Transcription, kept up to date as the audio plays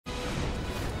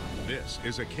This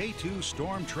is a K2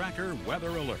 Storm Tracker weather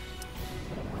alert.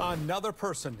 Another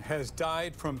person has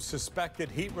died from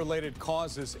suspected heat-related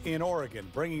causes in Oregon,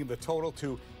 bringing the total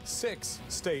to 6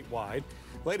 statewide.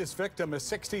 Latest victim, a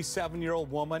 67-year-old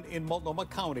woman in Multnomah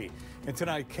County. And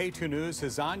tonight, K2 News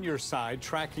is on your side,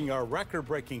 tracking our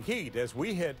record-breaking heat as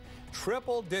we hit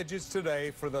triple digits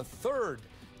today for the third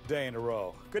day in a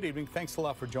row. Good evening. Thanks a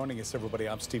lot for joining us, everybody.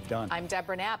 I'm Steve Dunn. I'm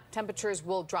Deborah Knapp. Temperatures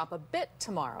will drop a bit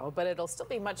tomorrow, but it'll still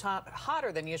be much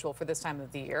hotter than usual for this time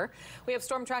of the year. We have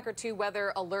Storm Tracker 2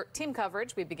 weather alert team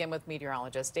coverage. We begin with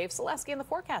meteorologist Dave Selesky in the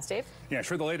forecast. Dave? Yeah,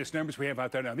 sure. The latest numbers we have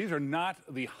out there now. These are not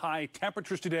the high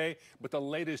temperatures today, but the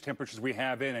latest temperatures we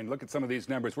have in. And look at some of these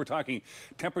numbers. We're talking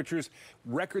temperatures,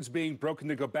 records being broken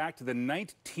to go back to the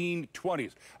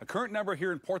 1920s. A current number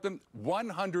here in Portland,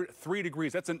 103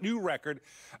 degrees. That's a new record.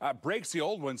 Breaks the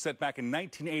old one set back in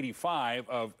 1985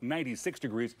 of 96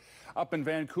 degrees. Up in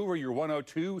Vancouver, you're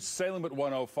 102. Salem at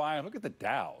 105. Look at the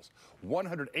Dows.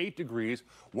 108 degrees,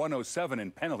 107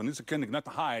 in Pendleton. These are not the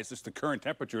highs, just the current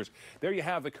temperatures. There you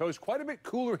have the coast, quite a bit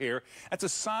cooler here. That's a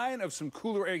sign of some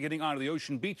cooler air getting onto the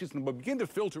ocean beaches and will begin to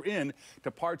filter in to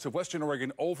parts of western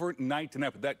Oregon overnight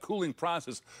tonight. But that cooling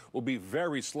process will be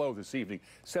very slow this evening.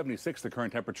 76 the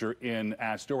current temperature in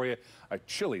Astoria. A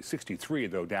chilly 63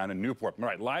 though down in Newport. All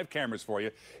right, live cameras for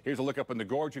you. Here's a look up in the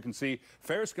gorge. You can see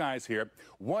fair skies here.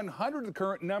 100 the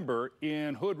current number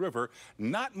in Hood River.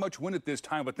 Not much wind at this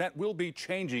time, but that will be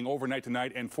changing overnight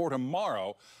tonight and for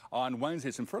tomorrow on Wednesday.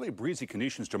 Some fairly breezy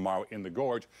conditions tomorrow in the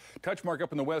gorge. Touch mark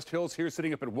up in the West Hills here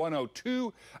sitting up at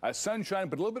 102. Sunshine,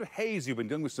 but a little bit hazy. We've been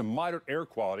dealing with some moderate air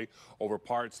quality over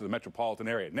parts of the metropolitan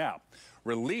area. Now,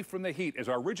 relief from the heat as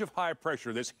our ridge of high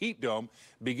pressure, this heat dome,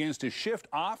 begins to shift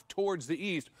off towards the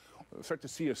east. We'll start to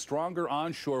see a stronger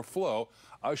onshore flow,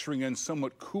 ushering in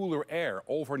somewhat cooler air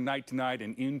overnight tonight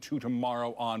and into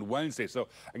tomorrow on Wednesday. So,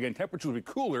 again, temperatures will be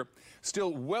cooler,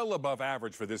 still well above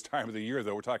average for this time of the year,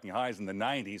 though. We're talking highs in the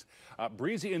 90s.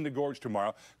 Breezy in the gorge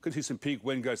tomorrow. Could see some peak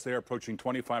wind gusts there approaching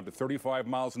 25 to 35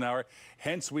 miles an hour.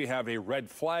 Hence, we have a red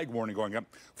flag warning going up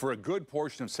for a good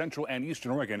portion of central and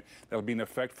eastern Oregon. That will be in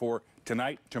effect for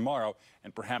tonight, tomorrow,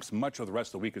 and perhaps much of the rest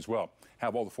of the week as well.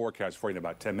 Have all the forecasts for you in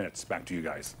about 10 minutes. Back to you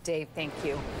guys. Dave, thank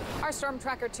you. Our Storm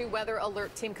Tracker 2 weather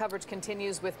alert team coverage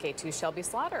continues with K2 Shelby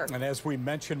Slaughter. And as we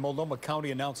mentioned, Multnomah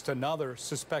County announced another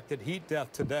suspected heat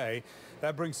death today.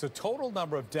 That brings the total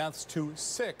number of deaths to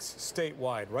 6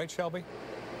 statewide. Right, Shelby?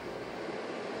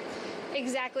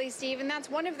 Exactly, Steve, and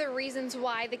that's one of the reasons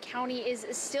why the county is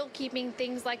still keeping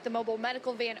things like the mobile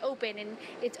medical van open, and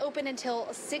it's open until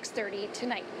 6:30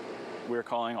 tonight. We're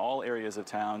calling all areas of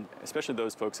town, especially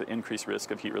those folks at increased risk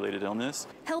of heat-related illness.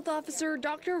 Health Officer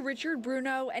Dr. Richard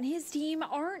Bruno and his team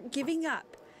aren't giving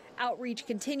up. Outreach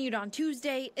continued on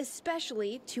Tuesday,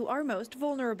 especially to our most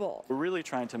vulnerable. We're really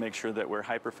trying to make sure that we're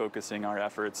hyper-focusing our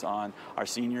efforts on our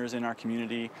seniors in our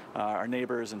community, our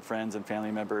neighbors and friends and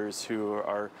family members who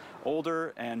are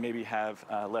older and maybe have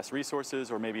less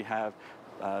resources or maybe have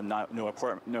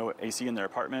no AC in their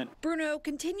apartment. Bruno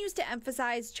continues to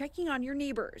emphasize checking on your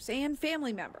neighbors and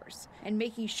family members and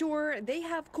making sure they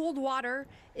have cold water,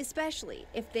 especially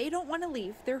if they don't want to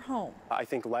leave their home. I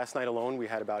think last night alone we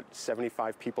had about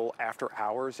 75 people after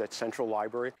hours at Central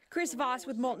Library. Chris Voss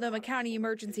with Multnomah County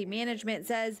Emergency Management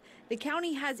says the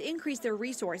county has increased their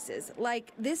resources,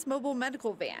 like this mobile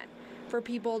medical van, for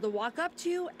people to walk up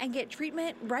to and get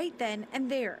treatment right then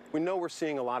and there. We know we're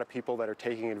seeing a lot of people that are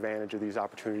taking advantage of these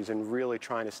opportunities and really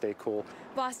trying to stay cool.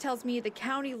 Voss tells me the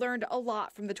county learned a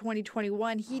lot from the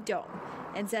 2021 heat dome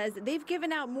and says they've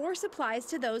given out more supplies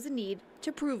to those in need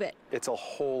to prove it. It's a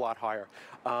whole lot higher.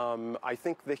 I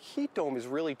think the heat dome has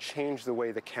really changed the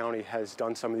way the county has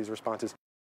done some of these responses.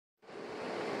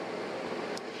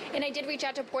 And I did reach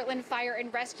out to Portland Fire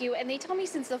and Rescue, and they tell me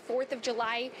since the 4th of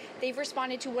July, they've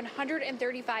responded to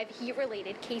 135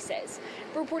 heat-related cases.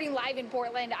 Reporting live in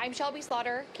Portland, I'm Shelby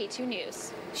Slaughter, K2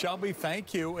 News. Shelby,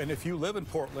 thank you. And if you live in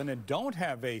Portland and don't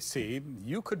have AC,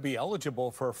 you could be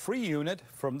eligible for a free unit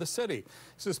from the city.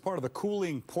 This is part of the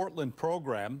Cooling Portland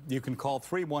program. You can call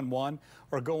 311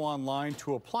 or go online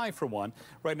to apply for one.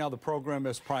 Right now, the program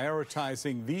is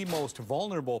prioritizing the most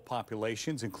vulnerable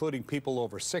populations, including people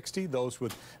over 60, those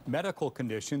with medical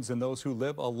conditions, and those who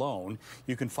live alone.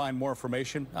 You can find more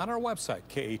information on our website,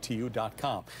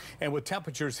 katu.com. And with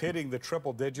temperatures hitting the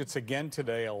triple digits again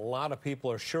today, a lot of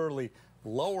people are surely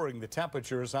lowering the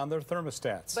temperatures on their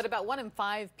thermostats. But about 1 in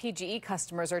 5 PGE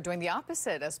customers are doing the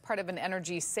opposite as part of an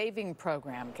energy saving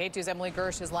program. K2's Emily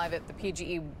Gersh is live at the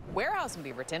PGE warehouse in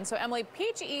Beaverton. So, Emily,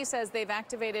 PGE says they've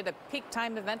activated a peak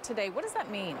time event today. What does that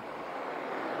mean?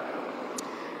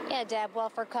 Yeah, Deb, well,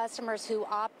 for customers who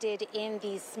opted in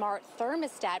the smart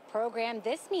thermostat program,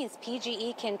 this means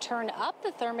PGE can turn up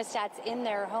the thermostats in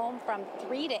their home from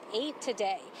 3 to 8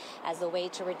 today as a way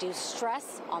to reduce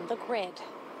stress on the grid.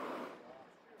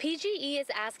 PGE is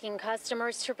asking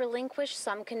customers to relinquish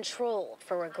some control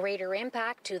for a greater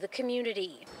impact to the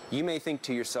community. You may think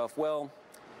to yourself, well,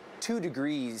 2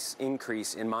 degrees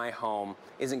increase in my home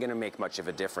isn't going to make much of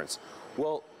a difference.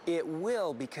 Well, it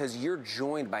will, because you're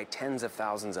joined by tens of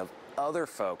thousands of other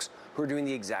folks who are doing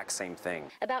the exact same thing.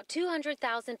 About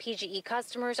 200,000 PGE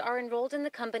customers are enrolled in the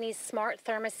company's Smart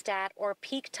Thermostat or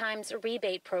Peak Times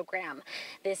rebate program.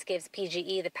 This gives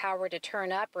PGE the power to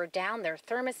turn up or down their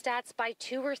thermostats by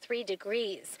 2 or 3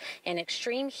 degrees in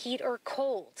extreme heat or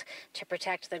cold to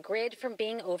protect the grid from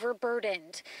being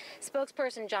overburdened.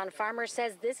 Spokesperson John Farmer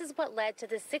says this is what led to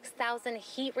the 6,000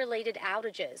 heat-related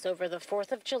outages over the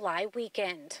 4th of July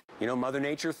weekend. You know, Mother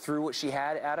Nature threw what she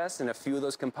had at us, and a few of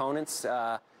those components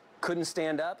couldn't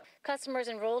stand up. Customers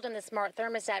enrolled in the Smart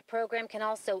Thermostat program can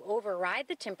also override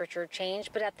the temperature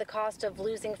change, but at the cost of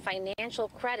losing financial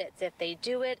credits if they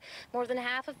do it. More than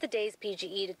half of the days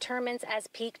PGE determines as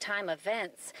peak time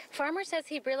events. Farmer says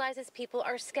he realizes people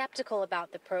are skeptical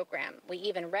about the program. We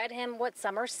even read him what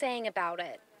some are saying about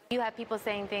it. You have people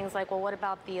saying things like, well, what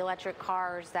about the electric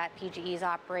cars that PGE is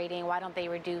operating? Why don't they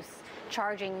reduce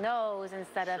charging those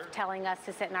instead of telling us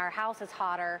to sit in our houses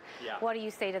hotter? Yeah. What do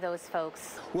you say to those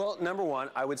folks? Well, number one,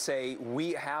 I would say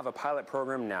we have a pilot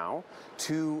program now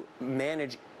to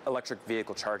manage electric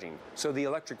vehicle charging. So the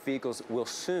electric vehicles will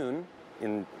soon,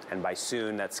 and by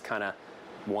soon, that's kind of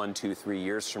 1, 2, 3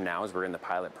 years from now as we're in the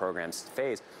pilot program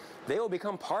phase, they will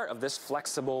become part of this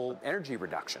flexible energy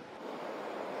reduction.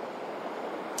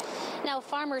 Now,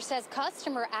 Farmer says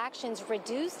customer actions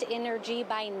reduced energy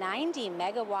by 90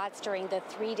 megawatts during the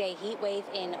 3-day heat wave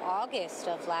in August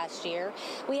of last year.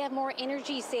 We have more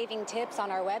energy-saving tips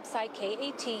on our website,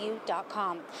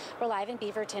 katu.com. We're live in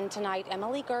Beaverton tonight.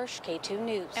 Emily Gersh, K2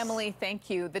 News. Emily,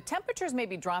 thank you. The temperatures may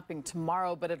be dropping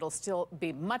tomorrow, but it'll still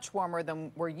be much warmer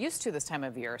than we're used to this time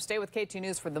of year. Stay with K2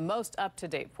 News for the most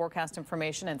up-to-date forecast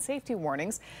information and safety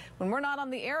warnings. When we're not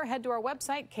on the air, head to our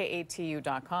website,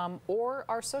 katu.com, or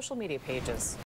our social media pages.